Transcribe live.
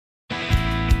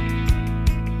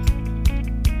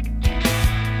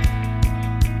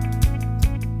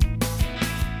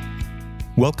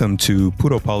Welcome to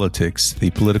Puro Politics,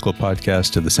 the political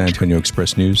podcast of the San Antonio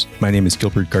Express News. My name is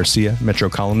Gilbert Garcia, Metro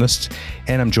columnist,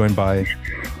 and I'm joined by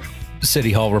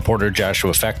City Hall reporter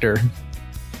Joshua Fechter,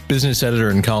 business editor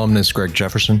and columnist Greg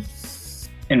Jefferson,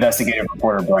 investigative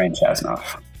reporter Brian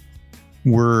Chasnoff.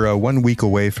 We're 1 week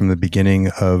away from the beginning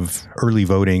of early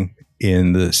voting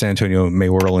in the San Antonio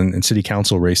mayoral and city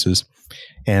council races.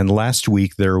 And last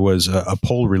week, there was a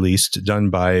poll released done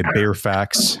by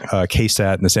Fairfax,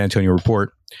 KSAT, and the San Antonio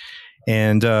Report.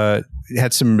 And it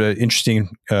had some interesting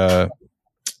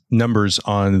numbers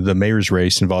on the mayor's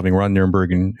race involving Ron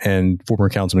Nirenberg and former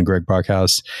councilman Greg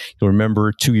Brockhouse. You'll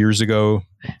remember 2 years ago,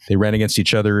 they ran against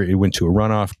each other. It went to a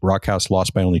runoff. Brockhouse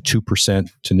lost by only 2%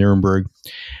 to Nirenberg.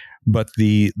 But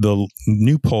the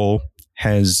new poll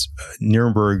has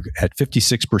Nirenberg at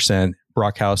 56%,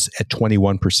 Brockhouse at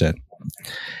 21%.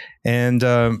 And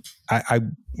I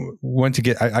want to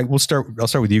get. I'll start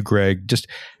with you, Greg. Just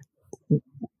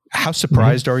how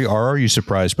surprised are you? Are you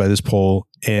surprised by this poll?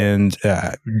 And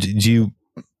do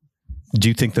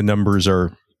you think the numbers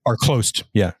are close?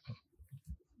 Yeah.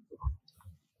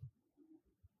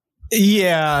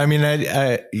 Yeah, I mean,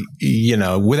 I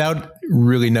without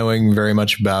really knowing very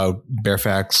much about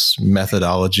Fairfax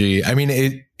methodology, I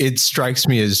mean, it strikes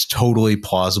me as totally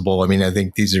plausible. I mean, I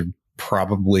think these are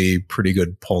probably pretty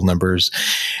good poll numbers,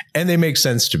 and they make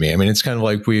sense to me. I mean, it's kind of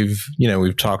like we've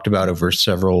talked about over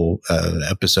several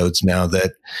episodes now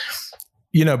that,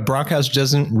 Brockhouse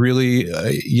doesn't really,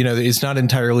 it's not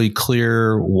entirely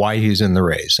clear why he's in the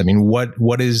race. I mean,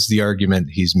 what is the argument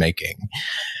he's making?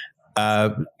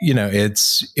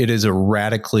 It is a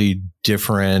radically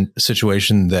different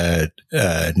situation that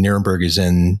Nirenberg is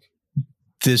in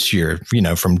this year,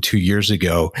 from 2 years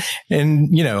ago. And,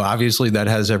 obviously that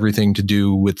has everything to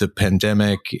do with the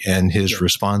pandemic and his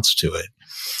response to it.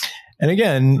 And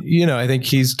again, I think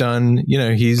he's done,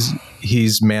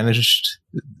 he's managed,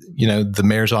 the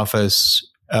mayor's office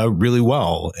really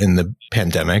well in the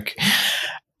pandemic.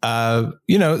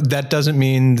 That doesn't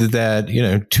mean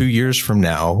that, 2 years from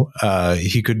now,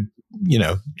 he could,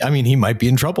 he might be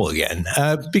in trouble again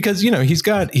because,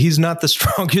 he's not the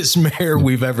strongest mayor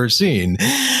we've ever seen.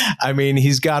 I mean,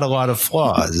 he's got a lot of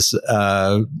flaws.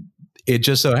 It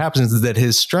just so happens that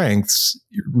his strengths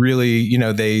really,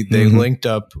 they linked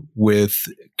up with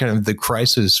kind of the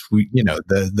crisis,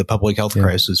 the public health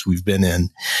crisis we've been in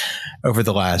over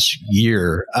the last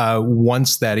year.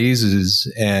 Once that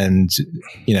eases and,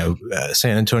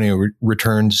 San Antonio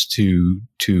returns to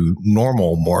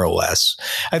normal, more or less,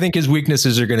 I think his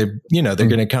weaknesses are going to, they're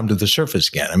going to come to the surface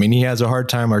again. I mean, he has a hard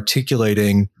time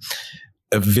articulating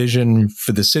a vision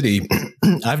for the city.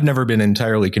 I've never been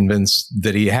entirely convinced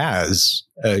that he has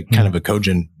a kind of a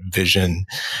cogent vision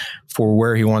for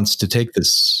where he wants to take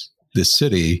this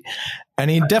city. And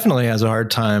he definitely has a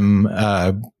hard time,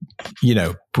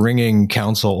 bringing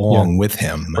council along with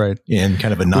him in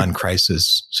kind of a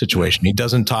non-crisis situation. He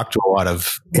doesn't talk to a lot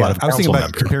of I was thinking about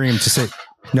members. Comparing him to say,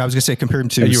 no, I was going to say, compare him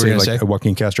to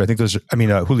Joaquin Castro. I think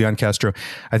Julian Castro.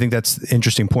 I think that's an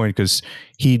interesting point because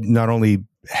he not only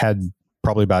had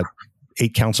probably about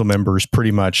 8 council members pretty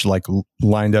much like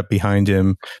lined up behind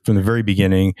him from the very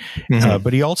beginning.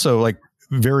 But he also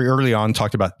very early on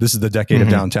talked about this is the decade of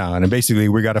downtown. And basically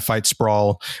we got to fight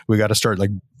sprawl. We got to start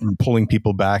pulling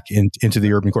people back into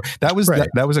the urban core. That was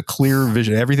that was a clear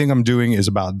vision. Everything I'm doing is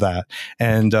about that.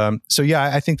 And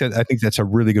I think that's a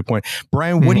really good point.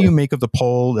 Brian, what do you make of the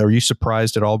poll? Are you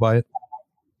surprised at all by it?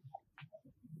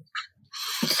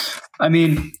 I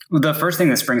mean, the first thing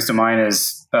that springs to mind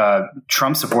is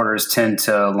Trump supporters tend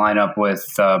to line up with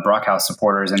Brockhouse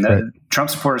supporters, and Trump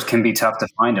supporters can be tough to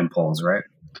find in polls, right?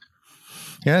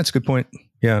 Yeah, that's a good point.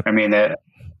 Yeah, I mean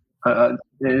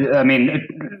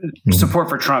support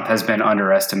for Trump has been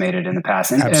underestimated in the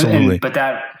past, absolutely. But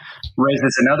that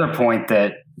raises another point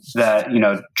that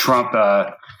Trump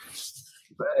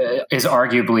is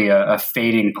arguably a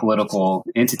fading political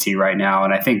entity right now,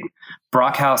 and I think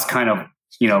Brockhouse kind of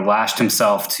lashed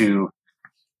himself to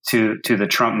the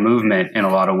Trump movement in a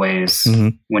lot of ways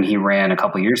when he ran a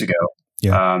couple of years ago.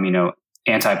 Yeah.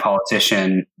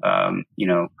 Anti-politician,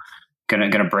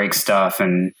 gonna break stuff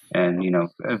and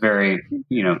a very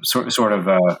sort of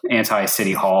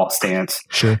anti-city hall stance.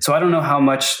 Sure. So I don't know how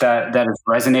much that is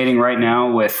resonating right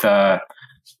now with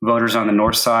voters on the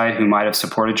north side who might have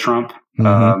supported Trump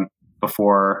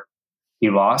before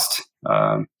he lost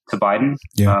to Biden.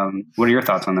 Yeah. What are your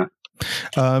thoughts on that?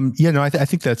 I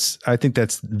think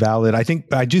that's valid.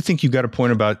 I do think you got a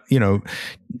point about,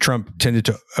 Trump tended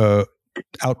to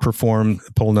outperform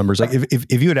poll numbers. Like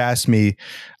if you had asked me,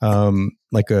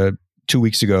 2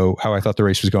 weeks ago how I thought the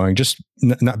race was going, just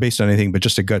not based on anything, but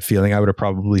just a gut feeling, I would have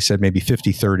probably said maybe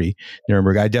 50-30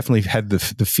 Nirenberg. I definitely had the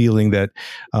feeling that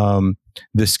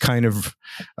this kind of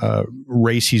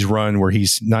race he's run where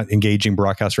he's not engaging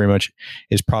Brockhouse very much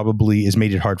is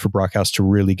made it hard for Brockhouse to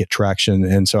really get traction.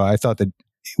 And so I thought that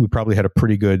we probably had a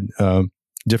pretty good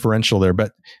differential there,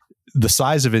 but the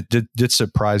size of it did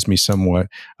surprise me somewhat.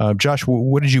 Josh,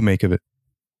 what did you make of it?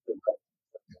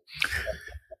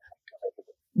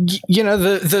 You know,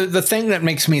 the thing that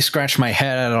makes me scratch my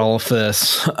head at all of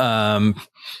this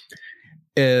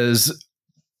is,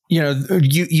 you know,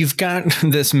 you've got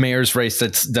this mayor's race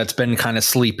that's been kind of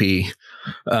sleepy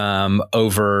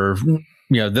over,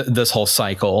 you know, this whole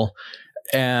cycle.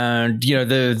 And, you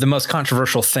know, the most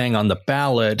controversial thing on the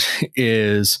ballot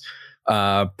is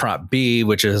Prop B,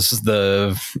 which is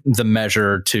the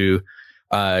measure to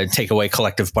take away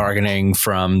collective bargaining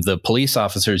from the police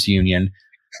officers union.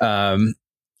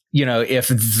 You know, if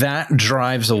that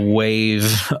drives a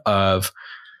wave of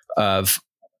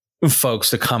folks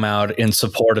to come out in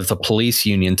support of the police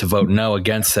union to vote no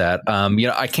against that, you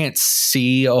know, I can't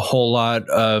see a whole lot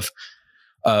of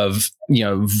you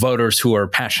know, voters who are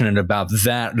passionate about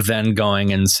that then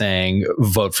going and saying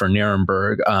vote for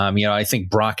Nirenberg. You know, I think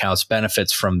Brockhouse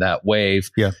benefits from that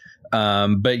wave. Yeah.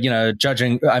 But, you know,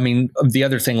 the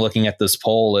other thing looking at this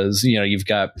poll is, you know, you've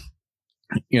got,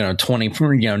 you know, 19,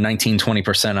 20%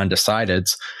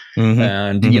 undecideds. Mm-hmm.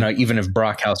 And, you know, even if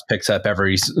Brockhouse picks up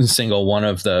every single one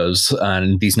of those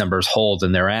and these numbers hold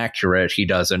and they're accurate, he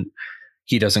doesn't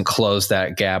close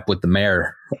that gap with the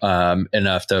mayor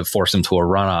enough to force him to a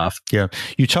runoff. Yeah.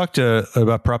 You talked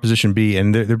about Proposition B,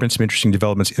 and there have been some interesting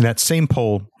developments in that same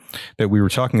poll that we were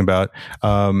talking about.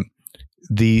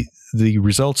 The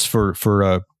results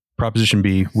for Proposition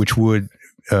B, which would,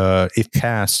 if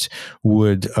passed,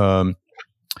 would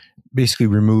basically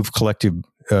remove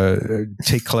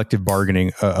take collective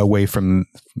bargaining away from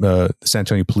the San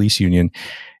Antonio Police Union.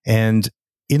 And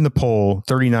in the poll,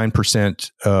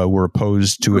 39% were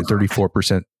opposed to it,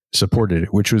 34% supported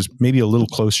it, which was maybe a little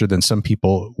closer than some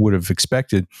people would have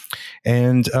expected.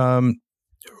 And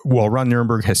while Ron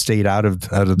Nirenberg has stayed out of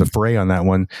the fray on that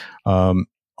one,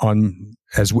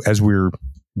 as we're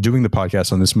doing the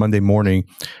podcast on this Monday morning,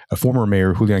 a former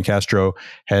mayor, Julian Castro,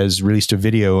 has released a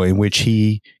video in which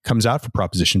he comes out for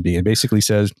Proposition B and basically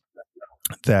says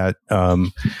that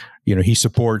you know, he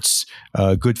supports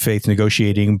good faith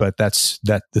negotiating, but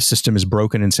that the system is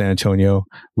broken in San Antonio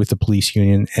with the police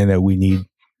union, and that we need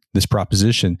this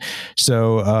proposition.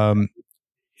 So,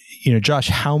 you know, Josh,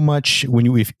 how much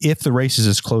if the race is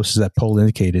as close as that poll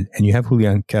indicated, and you have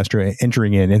Julian Castro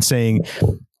entering in and saying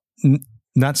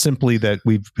not simply that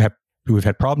we've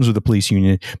had problems with the police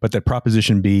union, but that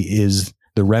Proposition B is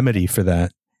the remedy for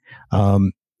that.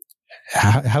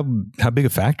 How big a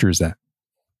factor is that?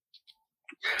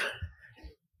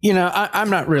 You know,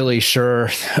 I'm not really sure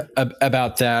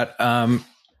about that.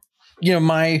 You know,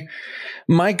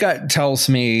 my gut tells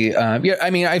me. Yeah, I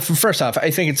mean, first off,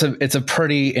 I think it's a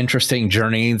pretty interesting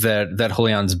journey that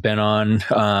Julian's been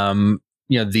on.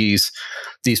 You know, these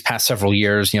past several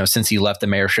years. You know, since he left the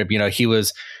mayorship. You know, he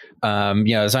was. You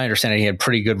know, as I understand it, he had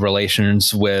pretty good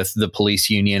relations with the police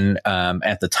union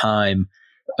at the time.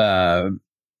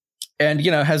 And,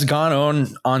 you know, has gone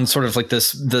on sort of like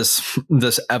this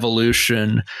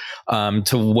evolution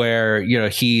to where, you know,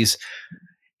 he's,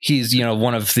 you know,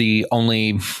 one of the only,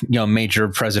 you know, major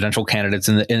presidential candidates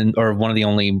or one of the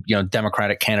only, you know,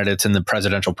 Democratic candidates in the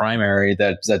presidential primary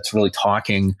that's really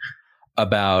talking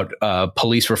about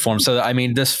police reform. So, I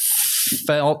mean, this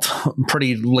felt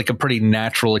like a pretty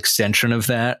natural extension of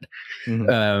that.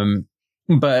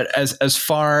 Mm-hmm. But as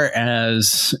far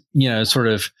as, you know, sort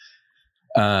of,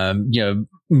 you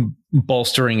know,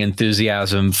 bolstering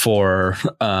enthusiasm for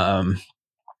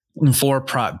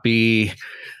Prop B,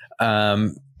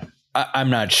 I'm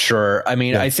not sure. I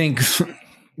mean, yeah. I think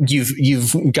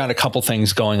you've got a couple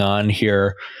things going on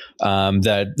here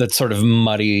that sort of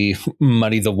muddy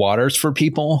the waters for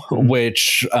people,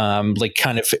 which like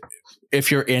kind of. If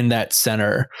you're in that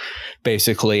center,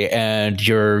 basically, and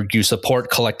you support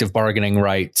collective bargaining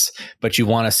rights, but you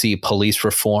want to see police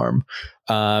reform,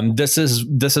 this is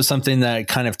something that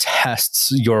kind of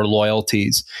tests your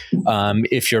loyalties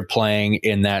if you're playing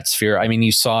in that sphere. I mean,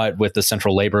 you saw it with the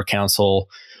Central Labor Council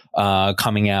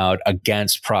coming out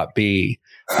against Prop B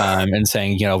and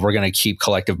saying, you know, we're going to keep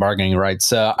collective bargaining rights.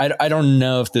 So I don't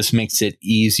know if this makes it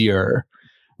easier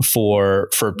for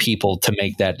people to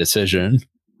make that decision.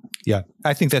 Yeah,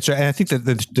 I think that's right. And I think that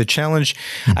the challenge,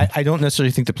 I don't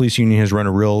necessarily think the police union has run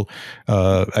a real,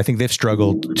 I think they've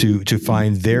struggled to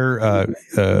find their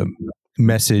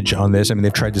message on this. I mean,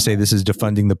 they've tried to say this is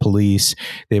defunding the police,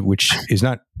 which is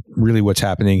not really what's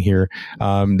happening here.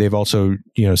 They've also,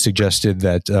 suggested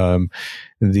that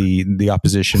the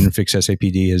opposition, Fix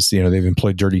SAPD, is, they've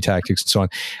employed dirty tactics and so on.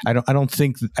 I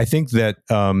think that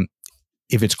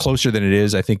if it's closer than it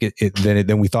is, I think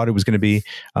than we thought it was going to be.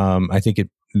 I think it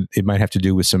might have to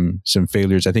do with some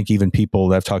failures. I think even people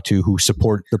that I've talked to who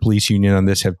support the police union on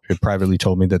this have privately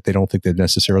told me that they don't think they've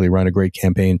necessarily run a great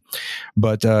campaign.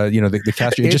 But the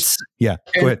Castro,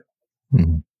 go ahead.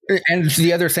 And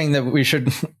the other thing that we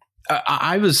should.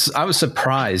 I was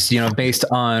surprised, based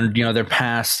on their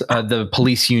past the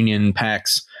police union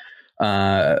PAC's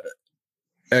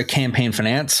campaign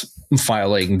finance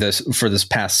filing for this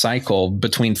past cycle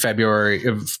between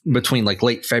like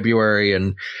late February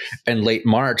and late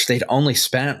March. They'd only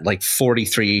spent like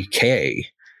 $43K.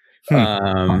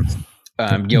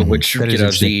 Which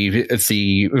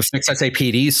the Fix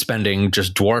SAPD spending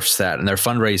just dwarfs that, and their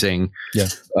fundraising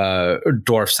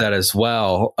dwarfs that as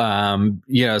well.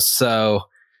 So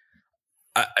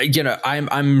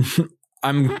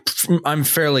I'm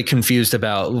fairly confused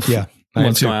about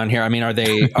what's going on here. I mean, are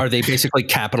they basically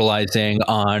capitalizing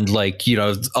on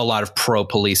a lot of pro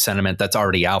police sentiment that's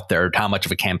already out there? How much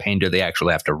of a campaign do they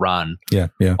actually have to run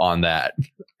on that?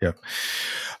 Yeah.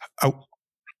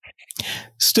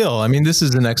 Still, I mean, this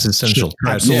is an existential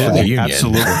threat for the union.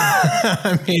 Absolutely.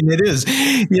 I mean, it is.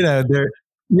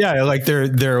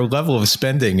 Their level of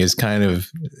spending is kind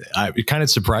of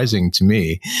surprising to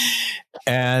me.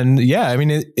 And I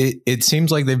mean, it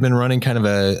seems like they've been running kind of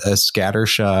a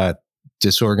scattershot,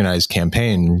 disorganized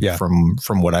campaign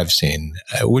from what I've seen,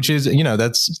 which is,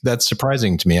 that's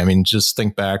surprising to me. I mean, just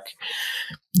think back,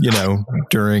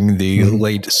 during the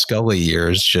late Scully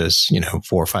years, just,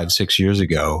 4, 5, 6 years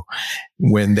ago,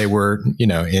 when they were,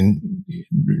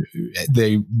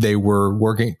 they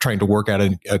were trying to work out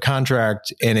a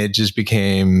contract, and it just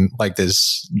became like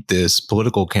this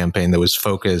political campaign that was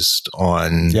focused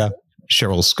on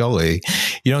Cheryl Scully.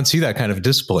 You don't see that kind of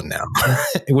discipline now,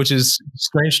 which is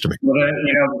strange to me. Well,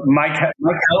 Mike Kelly,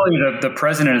 the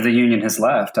president of the union, has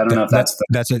left. I don't know if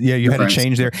that's it. Yeah, you had a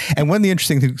change there. And one of the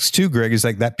interesting things too, Greg, is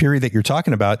like that period that you're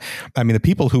talking about. I mean, the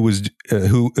people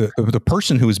the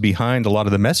person who was behind a lot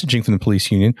of the messaging from the police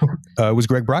union was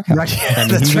Greg Brockhouse. Right. I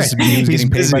mean, he was getting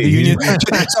paid by the union.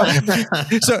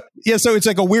 So it's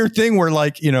like a weird thing where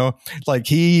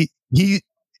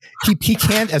he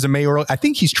can't, as a mayoral, I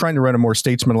think he's trying to run a more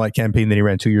statesman-like campaign than he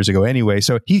ran 2 years ago anyway.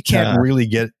 So he can't really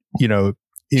get,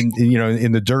 in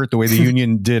the dirt the way the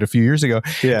union did a few years ago.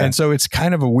 Yeah. And so it's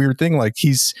kind of a weird thing. Like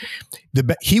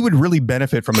he would really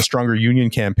benefit from a stronger union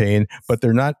campaign, but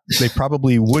they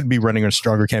probably would be running a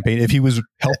stronger campaign if he was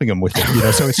helping them with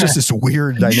it. So it's just this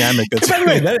weird dynamic. By the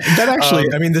way, that actually,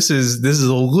 I mean, this is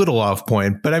a little off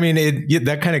point, but I mean,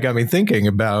 that kind of got me thinking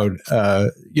about,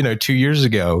 2 years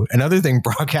ago, another thing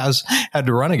Brockhouse had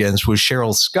to run against was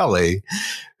Cheryl Scully,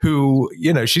 who,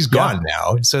 she's gone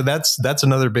now. So that's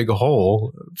another big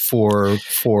hole for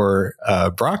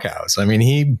Brockhouse. I mean,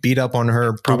 he beat up on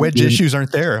her. The wedge issues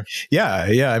aren't there.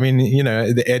 Yeah. I mean,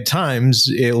 at times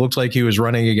it looked like he was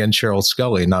running against Cheryl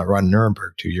Scully, not Ron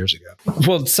Nirenberg 2 years ago.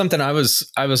 Well, something I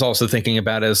was also thinking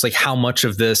about is like how much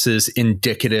of this is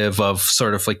indicative of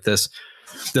sort of like this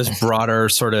broader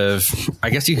sort of, I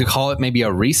guess you could call it maybe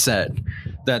a reset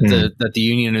that the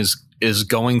union is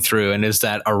going through, and is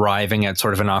that arriving at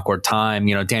sort of an awkward time.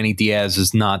 Danny Diaz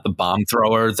is not the bomb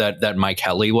thrower that Mike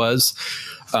Kelly was.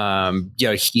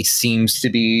 He seems to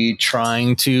be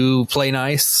trying to play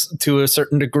nice to a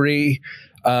certain degree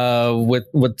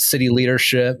with city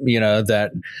leadership.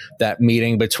 That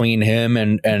meeting between him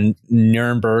and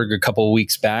Nirenberg a couple of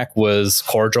weeks back was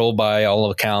cordial by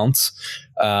all accounts.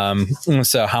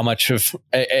 So how much of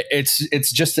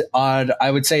it's just odd.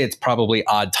 I would say it's probably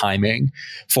odd timing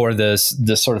for this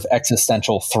sort of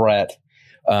existential threat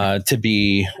to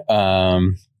be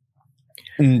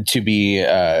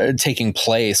taking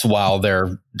place while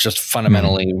they're just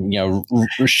fundamentally,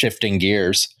 shifting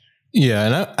gears. Yeah.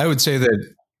 And I would say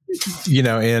that,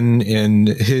 in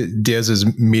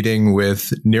Diaz's meeting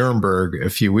with Nirenberg a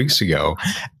few weeks ago,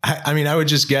 I mean, I would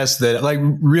just guess that like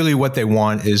really what they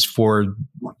want is for,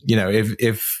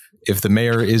 if the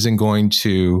mayor isn't going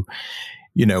to,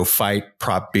 fight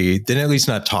Prop B, then at least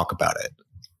not talk about it,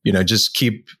 just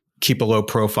keep a low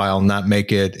profile, not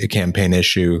make it a campaign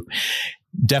issue,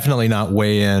 definitely not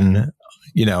weigh in,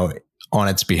 on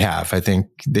its behalf. I think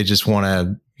they just want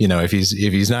to, if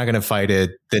he's not going to fight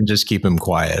it, then just keep him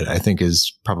quiet, I think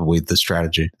is probably the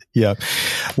strategy. Yeah.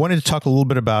 Wanted to talk a little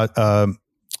bit about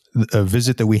a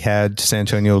visit that we had to San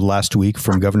Antonio last week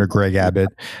from Governor Greg Abbott.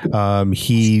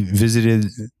 He visited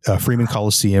Freeman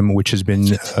Coliseum, which has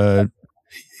been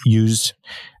used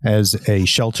as a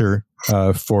shelter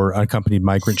for unaccompanied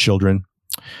migrant children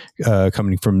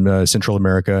coming from Central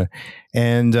America.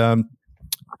 And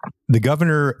the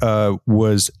governor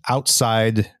was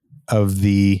outside of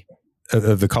the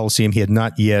Coliseum. He had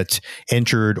not yet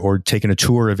entered or taken a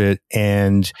tour of it,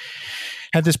 and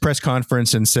had this press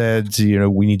conference and said,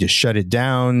 we need to shut it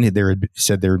down. There had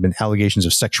been allegations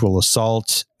of sexual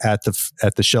assault at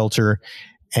the shelter,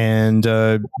 and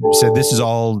said this is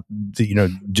all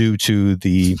due to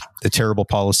the terrible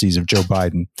policies of Joe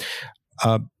Biden.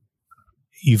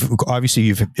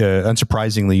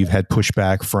 Unsurprisingly, you've had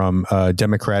pushback from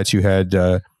Democrats. You had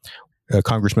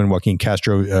Congressman Joaquin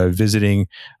Castro visiting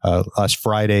last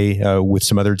Friday with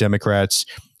some other Democrats,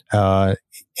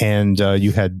 and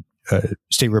you had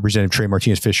State Representative Trey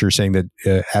Martinez-Fisher saying that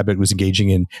Abbott was engaging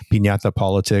in piñata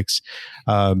politics.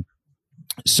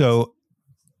 So,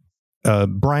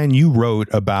 Brian, you wrote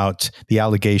about the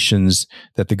allegations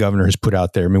that the governor has put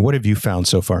out there. I mean, what have you found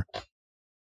so far?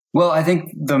 Well, I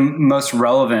think the most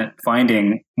relevant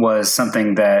finding was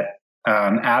something that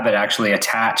Abbott actually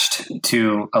attached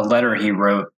to a letter he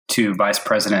wrote to Vice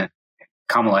President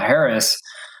Kamala Harris,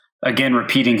 again,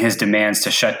 repeating his demands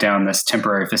to shut down this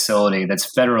temporary facility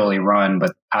that's federally run,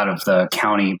 but out of the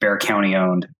Bexar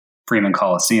County-owned Freeman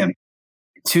Coliseum.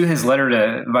 To his letter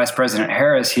to Vice President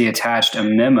Harris, he attached a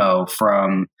memo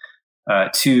from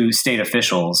two state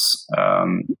officials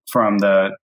from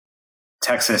the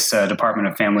Texas Department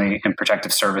of Family and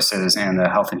Protective Services and the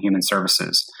Health and Human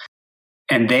Services.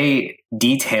 And they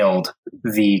detailed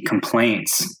the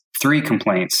three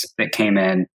complaints that came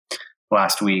in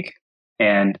last week.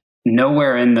 And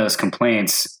nowhere in those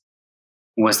complaints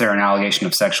was there an allegation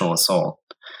of sexual assault.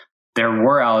 There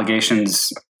were allegations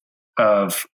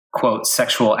of, quote,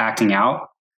 sexual acting out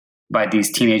by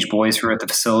these teenage boys who were at the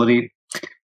facility.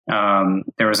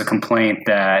 There was a complaint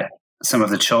that some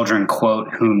of the children, quote,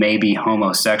 who may be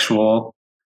homosexual,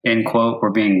 end quote,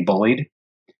 were being bullied.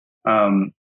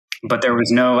 But there was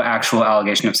no actual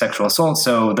allegation of sexual assault.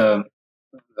 So the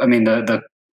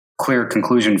clear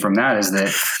conclusion from that is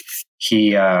that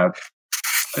the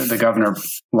governor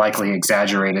likely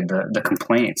exaggerated the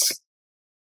complaints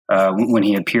when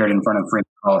he appeared in front of Freeman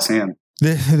Coliseum.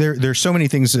 There's so many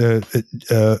things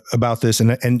about this,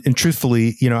 and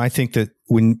truthfully, I think that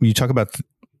when you talk about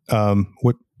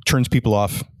what turns people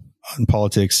off in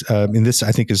politics, and this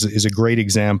I think is a great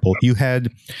example. You had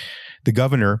the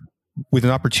governor with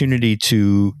an opportunity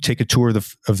to take a tour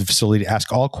of the facility, to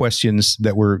ask all questions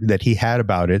that he had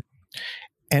about it.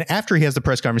 And after he has the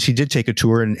press conference, he did take a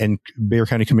tour, and Bexar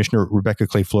County Commissioner Rebecca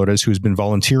Clay Flores, who's been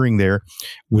volunteering there,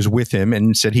 was with him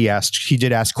and said he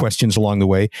did ask questions along the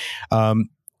way.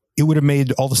 It would have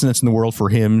made all the sense in the world for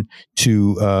him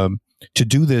to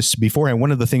do this beforehand.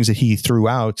 One of the things that he threw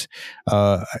out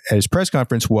at his press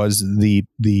conference was the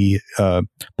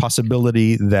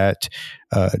possibility that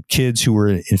kids who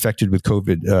were infected with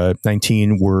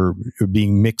COVID-19 were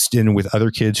being mixed in with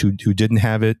other kids who didn't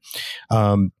have it.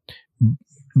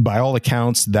 By all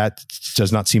accounts, that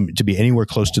does not seem to be anywhere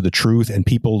close to the truth. And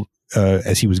people,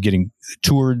 as he was getting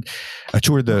toured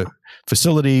the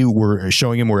facility, were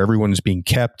showing him where everyone is being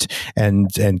kept, and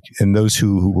those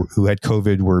who had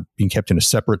COVID were being kept in a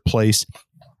separate place.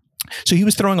 So he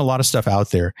was throwing a lot of stuff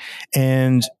out there.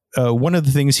 And one of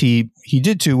the things he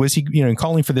did too was in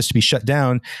calling for this to be shut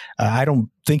down. I don't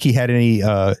think he had any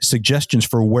suggestions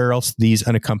for where else these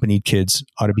unaccompanied kids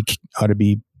ought to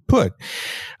be put.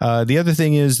 The other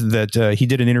thing is that he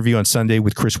did an interview on Sunday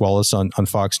with Chris Wallace on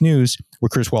Fox News, where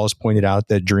Chris Wallace pointed out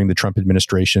that during the Trump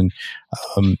administration,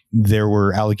 there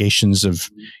were allegations of,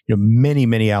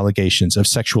 many allegations of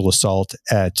sexual assault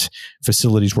at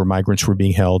facilities where migrants were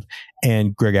being held,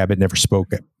 and Greg Abbott never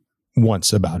spoke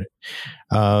once about it.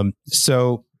 And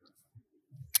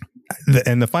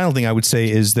the final thing I would say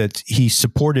is that he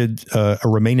supported a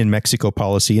Remain in Mexico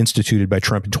policy instituted by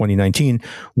Trump in 2019,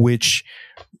 which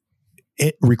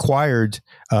it required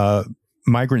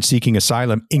migrants seeking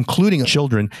asylum, including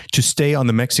children, to stay on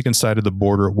the Mexican side of the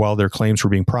border while their claims were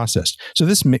being processed. So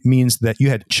this means that you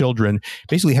had children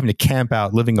basically having to camp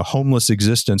out, living a homeless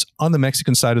existence on the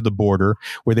Mexican side of the border,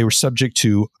 where they were subject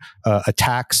to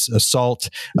attacks, assault,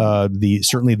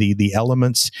 the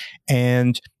elements.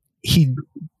 And he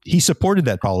supported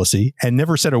that policy and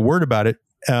never said a word about it.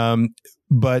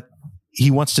 But he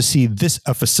wants to see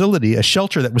a facility, a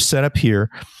shelter that was set up here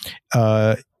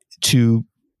to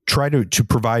try to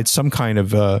provide some kind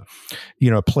of a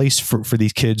place for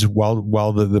these kids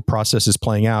while the process is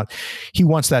playing out. He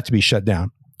wants that to be shut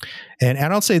down. And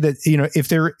I'll say that, if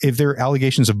there are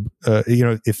allegations of,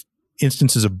 if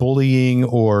instances of bullying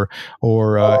or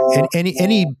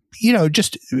any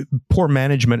just poor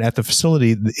management at the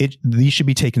facility, these should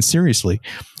be taken seriously.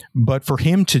 But for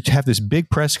him to have this big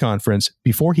press conference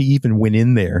before he even went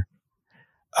in there,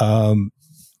 I'm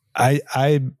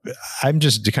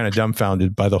just kind of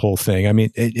dumbfounded by the whole thing. I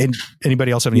mean,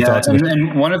 anybody else have any thoughts on this?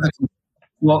 And one of the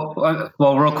well,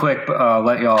 real quick, I'll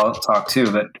let y'all talk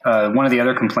too. But one of the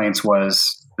other complaints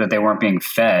was that they weren't being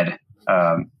fed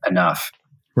enough,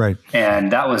 right?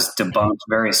 And that was debunked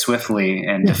very swiftly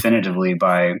and definitively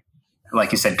by,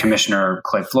 like you said, Commissioner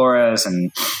Clay Flores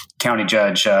and County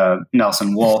Judge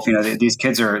Nelson Wolf. These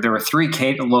kids there were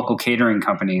 3 local catering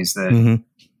companies that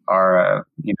are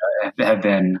have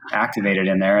been activated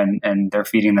in there, and they're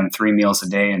feeding them 3 meals a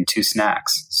day and 2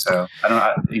 snacks. So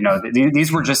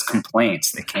these were just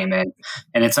complaints that came in,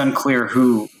 and it's unclear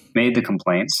who made the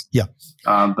complaints. Yeah.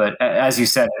 But as you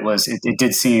said, it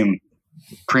did seem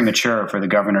premature for the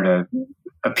governor to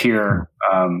appear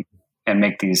and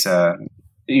make these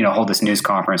hold this news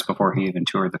conference before he even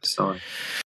toured the facility.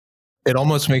 It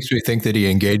almost makes me think that he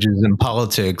engages in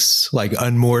politics like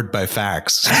unmoored by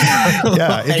facts.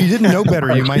 Yeah, if you didn't know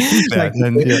better, you might think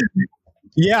that.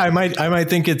 Yeah, I might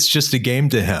think it's just a game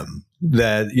to him.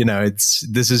 That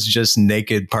this is just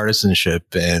naked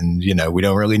partisanship, and we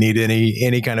don't really need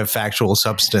any kind of factual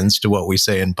substance to what we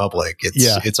say in public.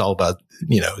 It's all about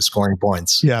scoring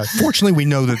points. Yeah, fortunately, we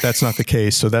know that that's not the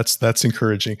case, so that's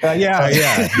encouraging. Yeah.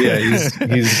 He's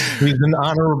an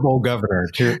honorable governor,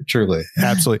 truly.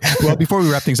 Absolutely. Well, before we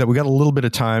wrap things up, we got a little bit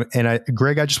of time, and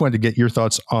Greg, I just wanted to get your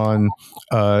thoughts on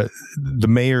the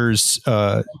mayor's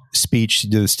speech,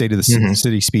 the State of the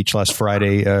City speech last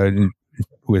Friday.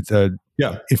 With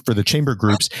for the chamber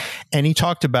groups, and he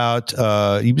talked about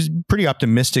he was pretty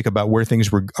optimistic about where things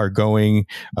are going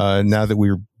now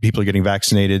that people are getting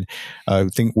vaccinated,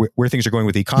 where things are going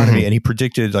with the economy, and he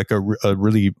predicted like a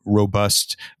really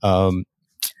robust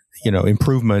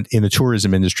improvement in the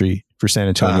tourism industry for San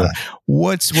Antonio.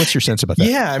 What's your sense about that?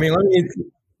 Yeah,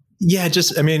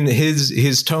 I mean,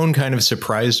 his tone kind of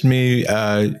surprised me.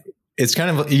 It's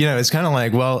kind of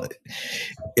like, well,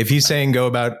 if he's saying go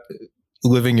about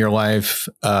living your life,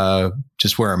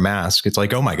 just wear a mask. It's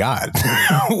like, oh my God,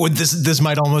 this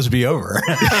might almost be over.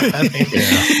 I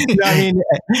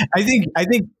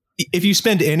think if you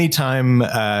spend any time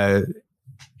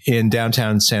in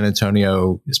downtown San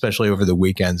Antonio, especially over the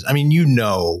weekends, I mean,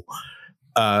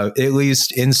 at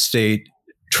least in-state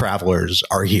travelers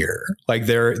are here. Like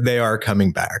they are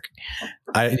coming back.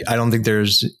 I don't think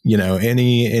there's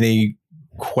any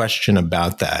question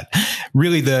about that.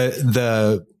 Really,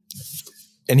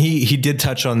 and he did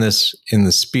touch on this in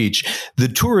the speech. The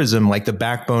tourism, like the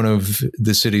backbone of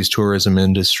the city's tourism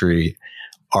industry,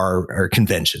 are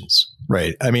conventions,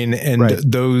 right? I mean, and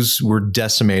those were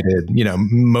decimated.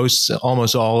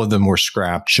 Almost all of them were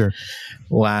scrapped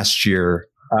last year.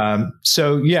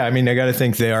 So yeah, I mean, I got to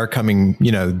think they are coming.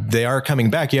 They are coming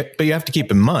back. But you have to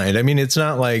keep in mind. I mean, it's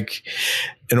not like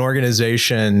an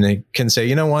organization can say,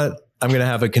 you know what, I'm going to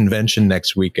have a convention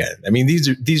next weekend. I mean,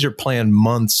 these are planned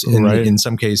months, in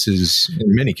some cases,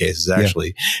 in many cases,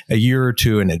 actually, a year or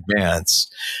two in advance.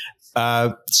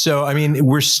 So, I mean,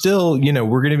 we're still,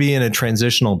 we're going to be in a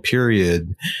transitional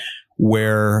period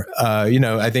where,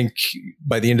 I think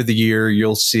by the end of the year,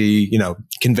 you'll see,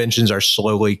 conventions are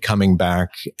slowly coming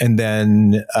back. And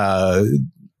then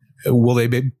will they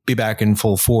be back in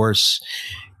full force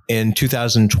in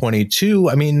 2022?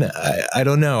 I mean, I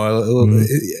don't know.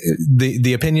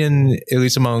 The opinion, at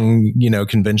least among,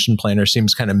 convention planners,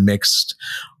 seems kind of mixed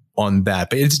on that.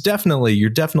 But you're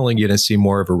definitely going to see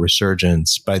more of a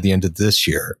resurgence by the end of this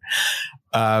year.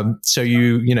 So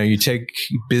you take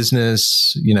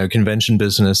business, convention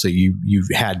business that you've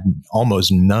had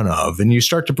almost none of, and you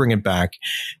start to bring it back,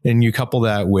 and you couple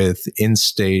that with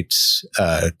in-state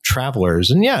travelers.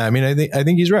 And yeah, I mean, I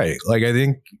think he's right. Like,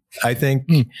 I think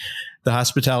the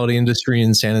hospitality industry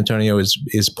in San Antonio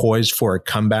is poised for a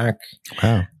comeback.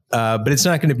 Wow. But it's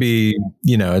not going to be,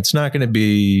 it's not going to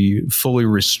be fully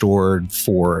restored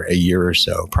for a year or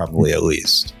so, probably at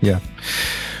least. Yeah.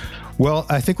 Well,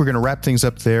 I think we're going to wrap things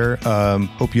up there.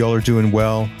 Hope you all are doing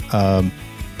well.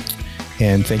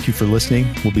 And thank you for listening.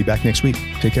 We'll be back next week.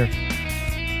 Take care.